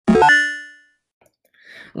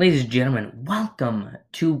Ladies and gentlemen, welcome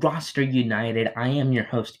to Roster United. I am your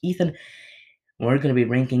host, Ethan. We're going to be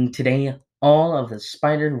ranking today all of the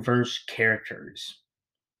Spider-Verse characters.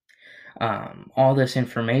 All this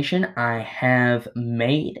information I have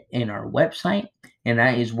made in our website, and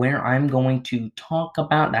that is where I'm going to talk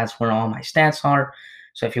about. That's where all my stats are.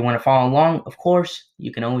 So if you want to follow along, of course,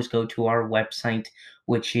 you can always go to our website,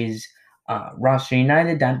 which is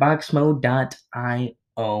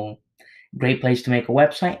rosterunited.boxmode.io. Great place to make a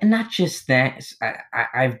website, and not just that.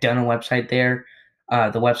 I've done a website there,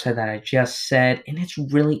 the website that I just said, and it's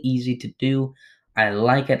really easy to do. I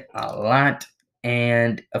like it a lot,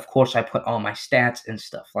 and of course, I put all my stats and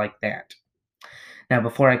stuff like that. Now,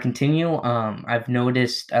 before I continue, I've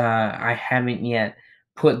noticed I haven't yet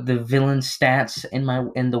put the villain stats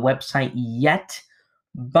in the website yet,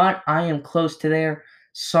 but I am close to there.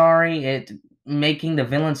 Sorry, it making the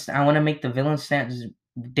villains. I want to make the villain stats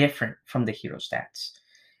different from the hero stats,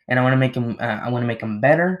 and I want to make them. I want to make them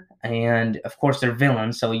better. And of course, they're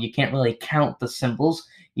villains, so you can't really count the symbols.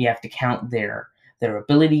 You have to count their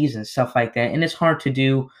abilities and stuff like that, and it's hard to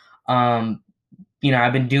do. Um,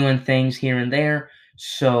 I've been doing things here and there,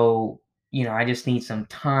 so I just need some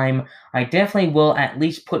time. I definitely will at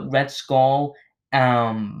least put Red Skull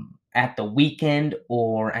at the weekend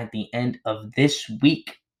or at the end of this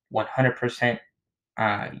week. 100%.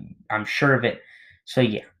 Uh, I'm sure of it. So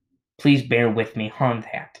yeah, please bear with me on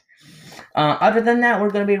that. Other than that, we're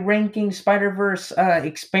going to be ranking Spider-Verse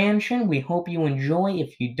expansion. We hope you enjoy.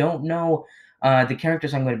 If you don't know the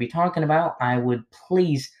characters I'm going to be talking about, I would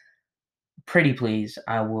please, pretty please,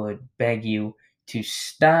 I would beg you to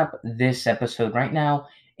stop this episode right now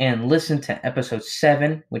and listen to episode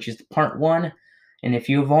 7, which is the part 1. And if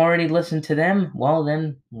you've already listened to them, well,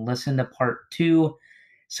 then listen to part 2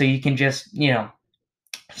 so you can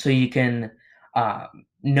so you can uh,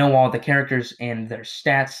 know all the characters and their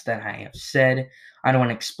stats that I have said. I don't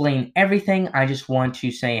want to explain everything. I just want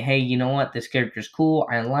to say, hey, you know what? This character's cool.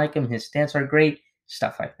 I like him. His stats are great.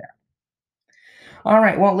 Stuff like that. All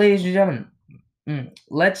right. Well, ladies and gentlemen,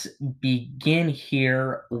 let's begin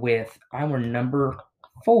here with our number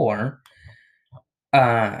 4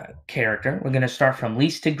 character. We're going to start from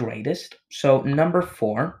least to greatest. So, number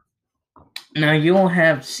 4. Now, you'll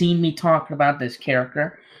have seen me talking about this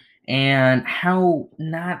character and how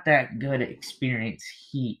not that good experience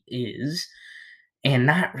he is, and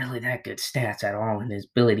not really that good stats at all in his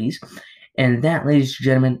abilities. And that, ladies and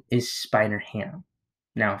gentlemen, is Spider Ham.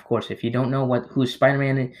 Now, of course, if you don't know who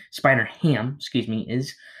Spider Ham, excuse me,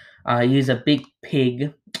 is, he's a big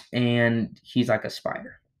pig, and he's like a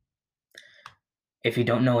spider. If you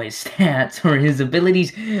don't know his stats or his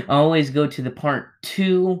abilities, always go to the part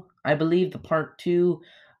 2, I believe, the part 2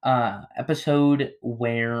 episode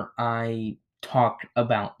where I talk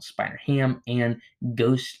about Spider Ham and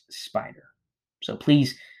Ghost Spider. So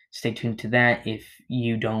please stay tuned to that. If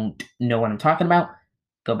you don't know what I'm talking about,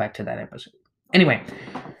 go back to that episode. Anyway,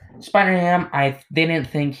 Spider Ham, I didn't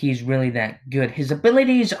think he's really that good. His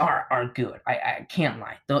abilities are good. I can't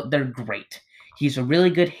lie. They're great. He's a really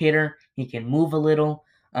good hitter. He can move a little.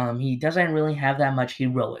 He doesn't really have that much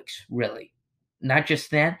heroics, really. Not just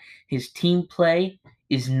that, his team play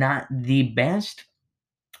is not the best.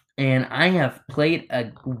 And I have played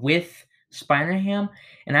with Spider Ham,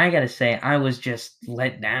 and I gotta say, I was just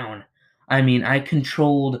let down. I mean, I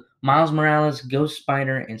controlled Miles Morales, Ghost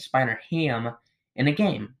Spider, and Spider Ham in a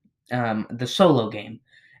game, the solo game.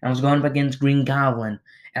 And I was going up against Green Goblin,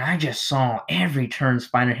 and I just saw every turn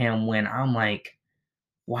Spider Ham win. I'm like,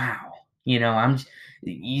 wow,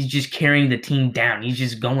 he's just carrying the team down. He's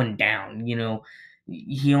just going down.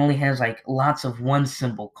 He only has like lots of one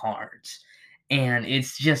symbol cards, and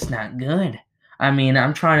it's just not good. I mean,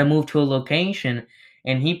 I'm trying to move to a location,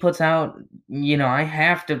 and he puts out. I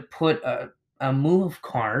have to put a move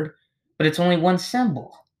card, but it's only one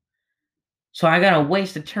symbol. So I gotta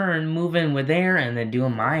waste a turn moving with there and then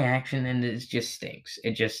doing my action, and it just stinks.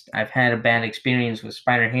 I've had a bad experience with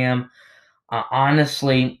Spider Ham.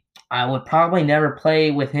 Honestly, I would probably never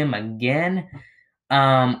play with him again,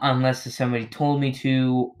 unless somebody told me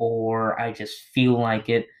to, or I just feel like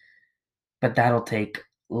it. But that'll take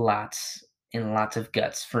lots and lots of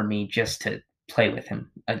guts for me just to play with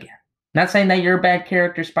him again. Not saying that you're a bad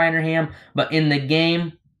character, Spider Ham, but in the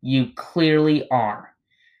game, you clearly are.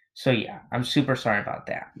 So yeah, I'm super sorry about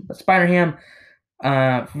that. But Spider Ham,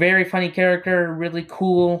 very funny character, really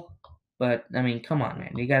cool. But I mean, come on,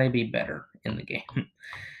 man, you gotta be better in the game.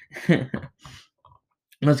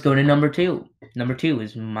 Let's go to number 2. Number 2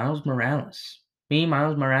 is Miles Morales.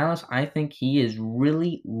 Miles Morales, I think he is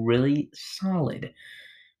really, really solid.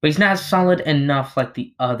 But he's not solid enough like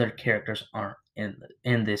the other characters are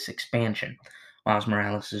in this expansion. Miles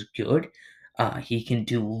Morales is good. He can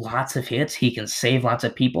do lots of hits. He can save lots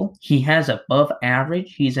of people. He has above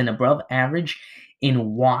average. He's an above average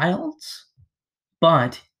in wilds,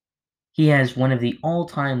 but he has one of the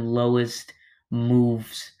all-time lowest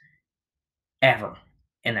moves ever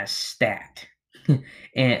in a stat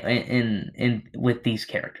in with these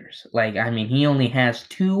characters. Like, I mean, he only has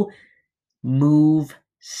 2 move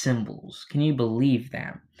symbols. Can you believe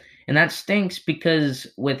that? And that stinks because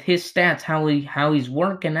with his stats, how he's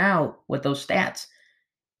working out with those stats,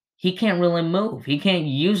 he can't really move. He can't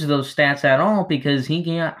use those stats at all because he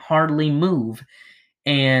can't hardly move.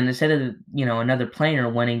 And instead of, another player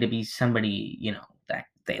wanting to be somebody, that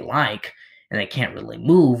they like and they can't really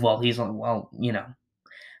move, well, he's like, well,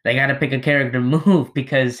 they got to pick a character to move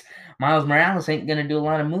because Miles Morales ain't going to do a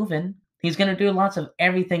lot of moving. He's going to do lots of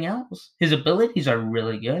everything else. His abilities are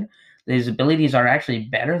really good. His abilities are actually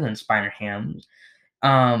better than Spider-Ham's.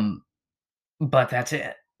 But that's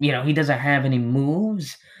it. He doesn't have any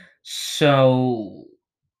moves. So,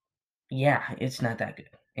 yeah, it's not that good.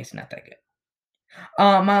 It's not that good.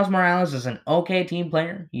 Miles Morales is an okay team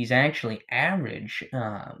player. He's actually average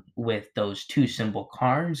with those 2 symbol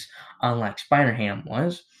cards, unlike Spider-Ham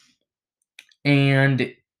was.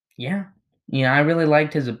 And yeah, I really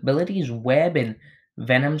liked his abilities, Web and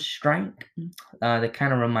Venom Strike. They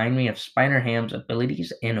kind of remind me of Spider-Ham's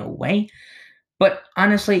abilities in a way. But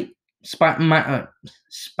honestly, Spider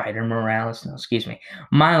Morales, no, excuse me,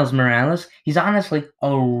 Miles Morales, he's honestly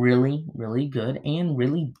a really, really good and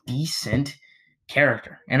really decent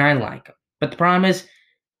character, and I like him. But the problem is,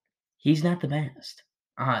 he's not the best.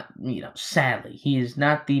 Sadly, he is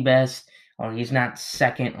not the best, or he's not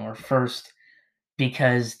second or first,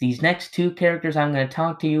 because these next 2 characters I'm going to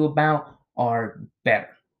talk to you about are better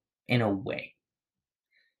in a way.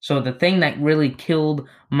 So the thing that really killed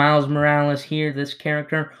Miles Morales here, this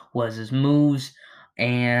character, was his moves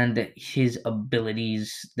and his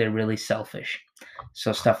abilities. They're really selfish.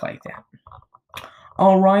 So stuff like that.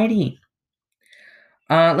 Alrighty.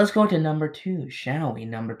 Let's go to number 2, shall we?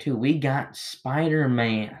 Number 2, we got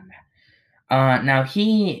Spider-Man. Now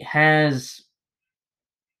he has,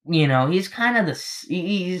 he's kind of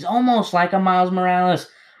he's almost like a Miles Morales,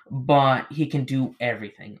 but he can do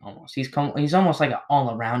everything almost. He's almost like an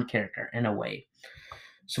all-around character in a way.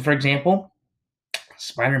 So, for example,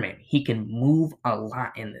 Spider-Man, he can move a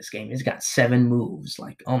lot in this game. He's got 7 moves.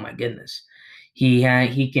 Like, oh my goodness.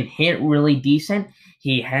 He can hit really decent.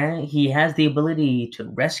 He has the ability to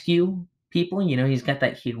rescue people. He's got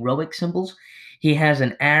that heroic symbols. He has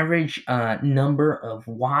an average number of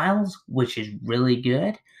wilds, which is really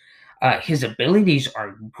good. His abilities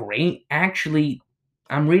are great. Actually,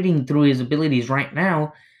 I'm reading through his abilities right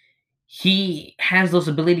now. He has those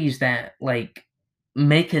abilities that like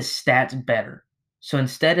make his stats better. So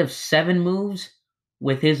instead of 7 moves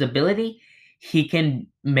with his ability, he can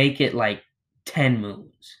make it like 10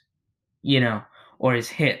 moves, or his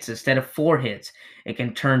hits. Instead of 4 hits, it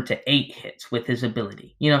can turn to 8 hits with his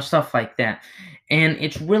ability, stuff like that. And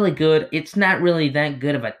it's really good. It's not really that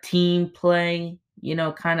good of a team play,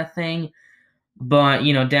 kind of thing. But,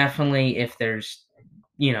 definitely if there's,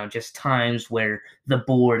 just times where the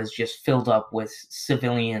board is just filled up with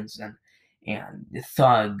civilians and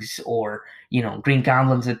thugs, or Green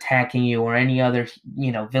Goblin's attacking you, or any other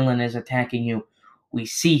villain is attacking you, we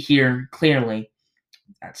see here clearly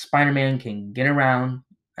that Spider-Man can get around,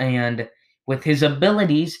 and with his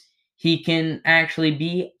abilities he can actually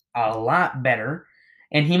be a lot better.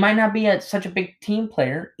 And he might not be such a big team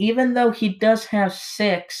player, even though he does have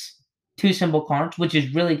 6 2 symbol cards, which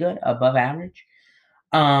is really good, above average.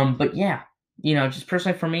 But yeah, just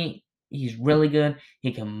personally for me, he's really good.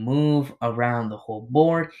 He can move around the whole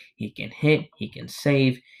board. He can hit. He can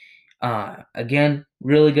save. Again,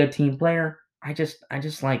 really good team player. I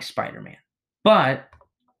just like Spider-Man, but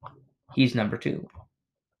he's number 2.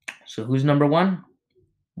 So who's number 1?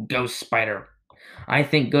 Ghost Spider. I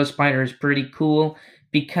think Ghost Spider is pretty cool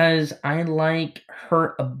because I like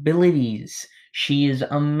her abilities. She is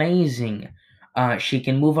amazing. She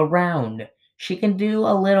can move around. She can do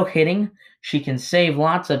a little hitting. She can save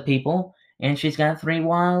lots of people. And she's got 3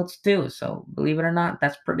 wilds too. So believe it or not,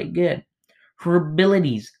 that's pretty good. Her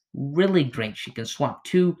abilities, really great. She can swap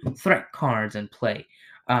 2 threat cards and play.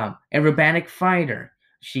 Aerobatic Fighter.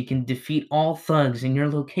 She can defeat all thugs in your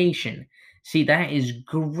location. See, that is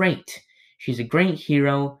great. She's a great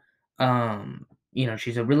hero.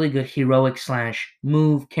 She's a really good heroic /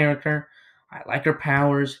 move character. I like her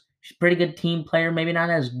powers. She's a pretty good team player. Maybe not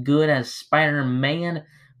as good as Spider-Man,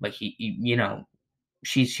 but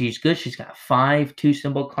she's good. She's got 5 2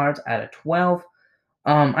 symbol cards out of 12.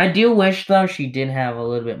 I do wish though she did have a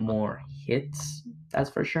little bit more hits. That's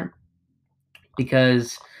for sure.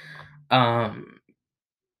 Because um,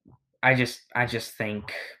 I just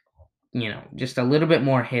think just a little bit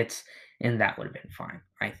more hits, and that would have been fine.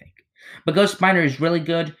 I think. But Ghost Spider is really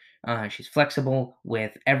good. She's flexible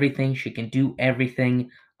with everything. She can do everything.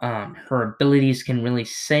 Her abilities can really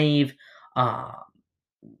save. Uh,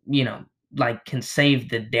 you know, like can save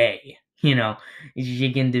the day.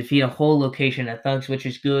 You can defeat a whole location of thugs, which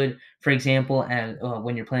is good. For example, as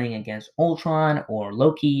when you're playing against Ultron or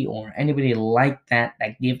Loki or anybody like that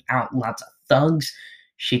give out lots of thugs,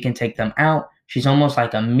 she can take them out. She's almost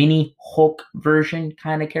like a mini Hulk version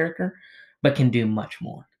kind of character, but can do much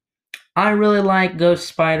more. I really like Ghost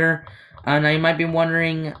Spider. Now you might be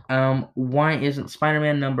wondering, why isn't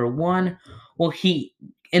Spider-Man number one? Well,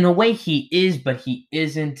 in a way, he is, but he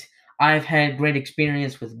isn't. I've had great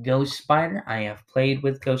experience with Ghost Spider. I have played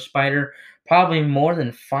with Ghost Spider probably more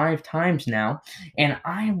than 5 times now, and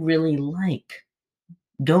I really like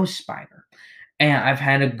Ghost Spider. And I've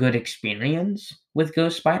had a good experience with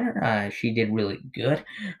Ghost Spider. She did really good.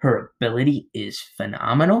 Her ability is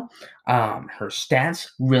phenomenal. Her stats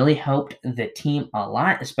really helped the team a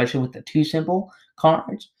lot, especially with the two simple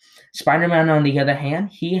cards. Spider Man, on the other hand,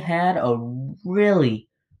 he had a really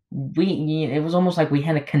it was almost like we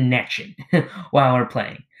had a connection while we're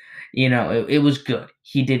playing. It was good.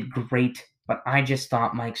 He did great, but I just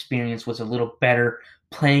thought my experience was a little better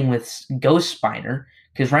playing with Ghost Spider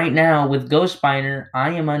because right now, with Ghost Spider, I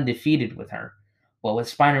am undefeated with her. Well, with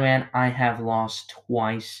Spider Man, I have lost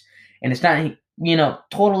twice. And it's not,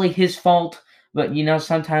 totally his fault, but,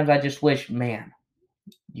 sometimes I just wish, man,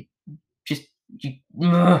 you just, you,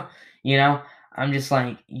 ugh, you know, I'm just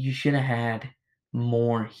like, you should have had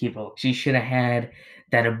more heroics. You should have had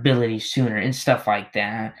that ability sooner and stuff like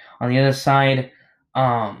that. On the other side,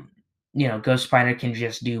 Ghost Spider can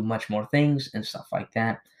just do much more things and stuff like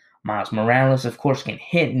that. Miles Morales, of course, can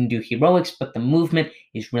hit and do heroics, but the movement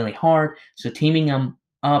is really hard. So teaming them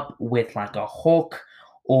up with like a Hulk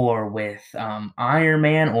or with Iron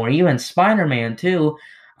Man or even Spider Man too,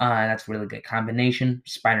 that's a really good combination.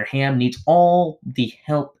 Spider Ham needs all the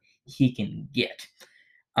help he can get.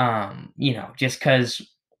 Just because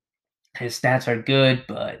his stats are good,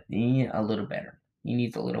 but a little better. He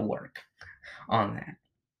needs a little work on that.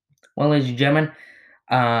 Well, ladies and gentlemen,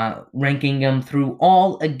 ranking them through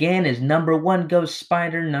all again is number 1 Ghost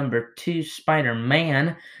Spider, number 2 Spider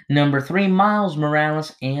Man, number 3 Miles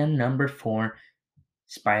Morales, and number 4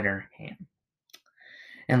 Spider Ham.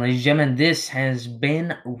 And ladies and gentlemen, this has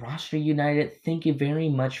been Roster United. Thank you very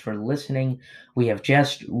much for listening. We have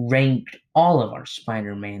just ranked all of our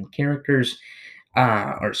Spider-Man characters,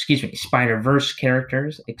 or excuse me, Spider-Verse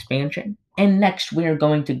characters expansion. And next we are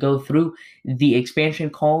going to go through the expansion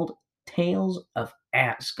called Tales of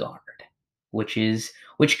Asgard, which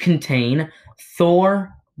contain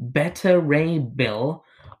Thor, Beta Ray Bill,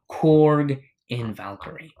 Korg, and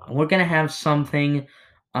Valkyrie. And we're gonna have something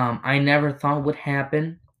I never thought would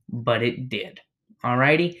happen, but it did.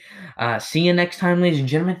 Alrighty. See you next time, ladies and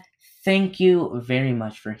gentlemen. Thank you very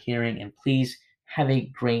much for hearing, and please have a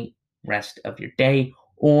great rest of your day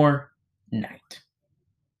or night.